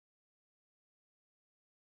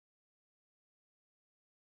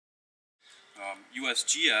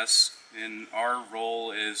USGS, in our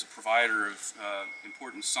role as a provider of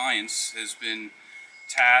important science, has been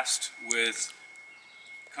tasked with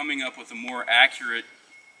coming up with a more accurate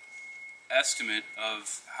estimate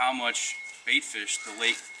of how much bait fish the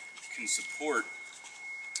lake can support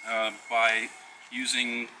by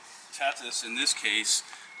using Tethys, in this case,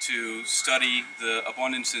 to study the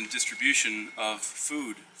abundance and distribution of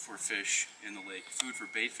food for fish in the lake, food for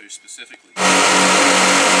bait fish specifically.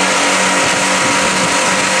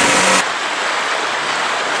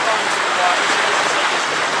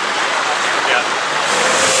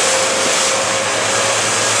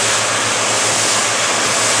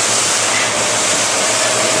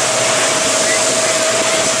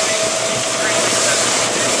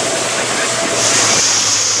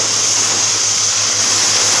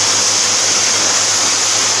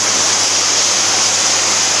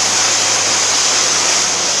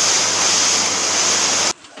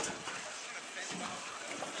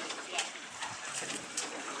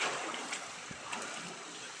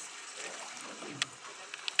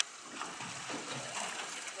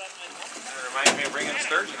 Reminds me of bringing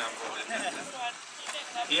sturgeon on board.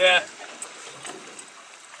 Yeah.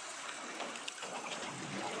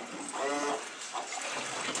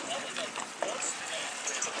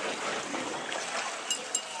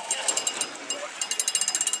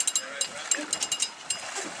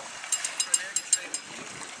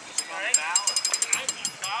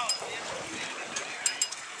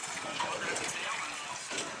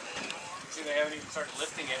 See, they haven't even started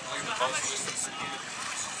lifting it. Look at the boat's lifting.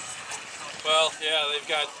 Well, yeah, they've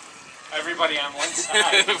got everybody on one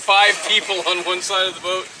side. 5 people on one side of the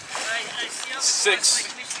boat. 6.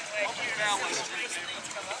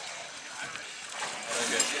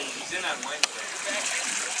 He's in on Wednesday.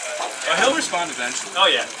 Oh, he'll respond eventually. Oh,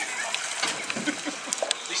 yeah. At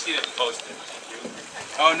least he didn't post it.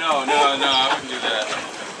 Oh, no, I wouldn't do that.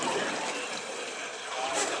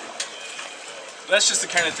 That's just the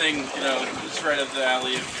kind of thing, you know, it's right up the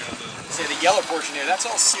alley of, you know, Say the yellow portion here, that's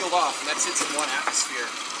all sealed off and that sits in one atmosphere.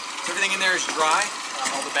 So everything in there is dry,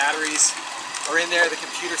 all the batteries are in there, the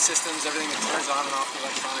computer systems, everything that turns on and off the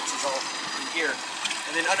electronics is all in here.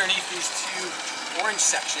 And then underneath these 2 orange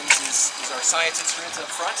sections is our science instruments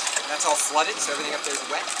up front, and that's all flooded, so everything up there is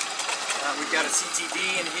wet. We've got a CTD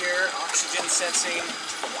in here, oxygen sensing,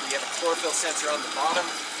 we have a chlorophyll sensor on the bottom.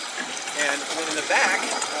 And then in the back,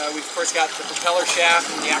 we've of course got the propeller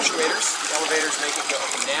shaft and the actuators. The elevators make it go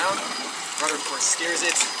up and down. The rudder of course steers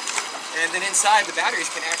it. And then inside, the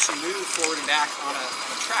batteries can actually move forward and back on a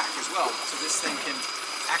track as well. So this thing can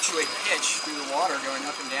actuate pitch through the water going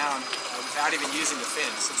up and down without even using the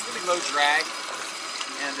fins. So it's really low drag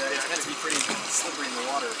and it's meant to be pretty slippery in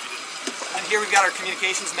the water. And here we've got our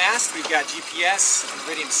communications mast. We've got GPS,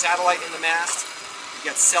 Iridium satellite in the mast. We've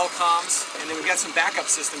got cell comms, and then we've got some backup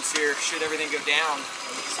systems here should everything go down.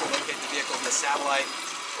 We can still locate the vehicle via satellite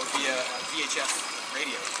or via VHF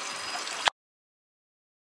radio.